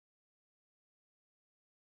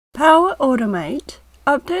Power Automate.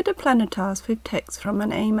 Update a planner task with text from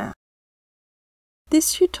an email.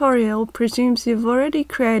 This tutorial presumes you've already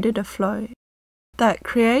created a flow that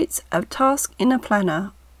creates a task in a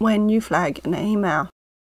planner when you flag an email.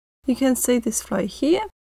 You can see this flow here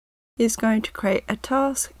is going to create a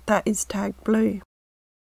task that is tagged blue.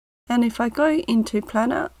 And if I go into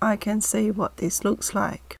Planner, I can see what this looks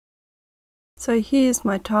like. So here's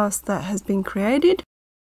my task that has been created.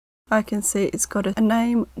 I can see it's got a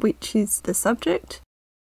name which is the subject,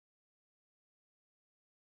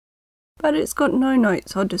 but it's got no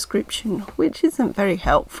notes or description, which isn't very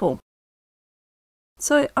helpful.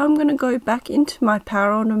 So I'm going to go back into my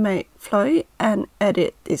Power Automate flow and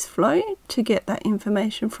edit this flow to get that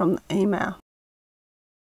information from the email.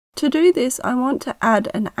 To do this, I want to add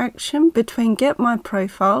an action between Get My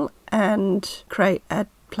Profile and Create a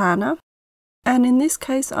Planner. And in this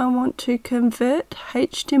case, I want to convert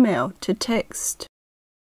HTML to text.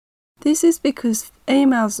 This is because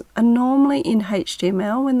emails are normally in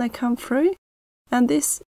HTML when they come through, and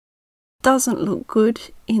this doesn't look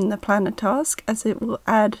good in the planner task as it will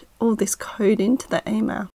add all this code into the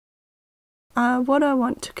email. What I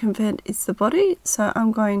want to convert is the body, so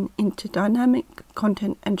I'm going into Dynamic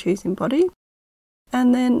Content and choosing Body.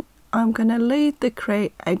 And then I'm going to leave the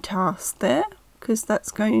Create a Task there because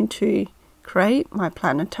that's going to create my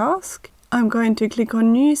planner task. I'm going to click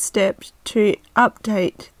on New Step to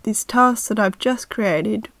update this task that I've just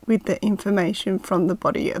created with the information from the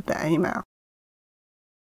body of the email.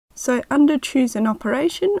 So under Choose an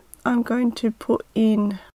Operation, I'm going to put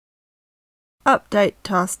in Update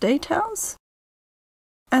Task Details.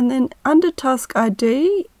 And then under Task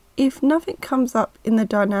ID, if nothing comes up in the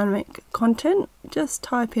dynamic content, just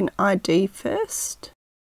type in ID first.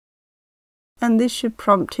 And this should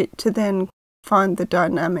prompt it to then find the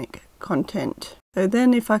dynamic content. So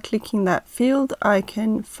then if I click in that field, I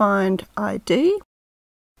can find ID.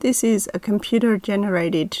 This is a computer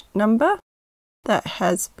generated number that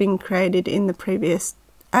has been created in the previous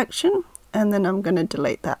action, and then I'm going to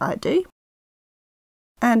delete that ID.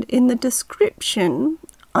 And in the description,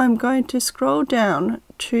 I'm going to scroll down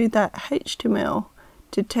to that HTML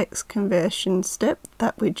to text conversion step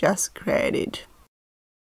that we just created.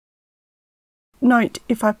 Note,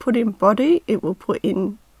 if I put in body, it will put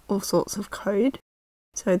in all sorts of code.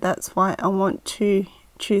 So that's why I want to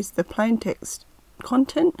choose the plain text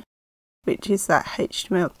content, which is that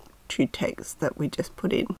HTML to text that we just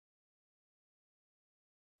put in.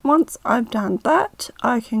 Once I've done that,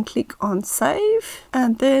 I can click on Save,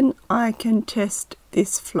 and then I can test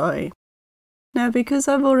this flow. Now, because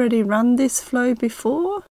I've already run this flow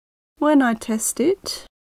before, when I test it,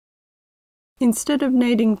 instead of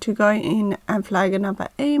needing to go in and flag another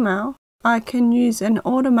email, I can use an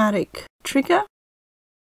automatic trigger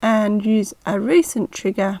and use a recent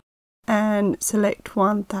trigger and select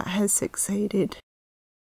one that has succeeded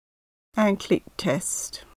and click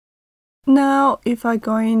Test. Now, if I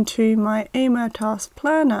go into my email task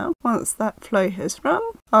planner, once that flow has run,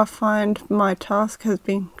 I'll find my task has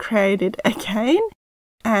been created again.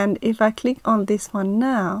 And if I click on this one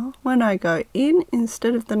now, when I go in,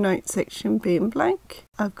 instead of the note section being blank,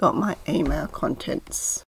 I've got my email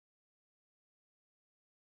contents.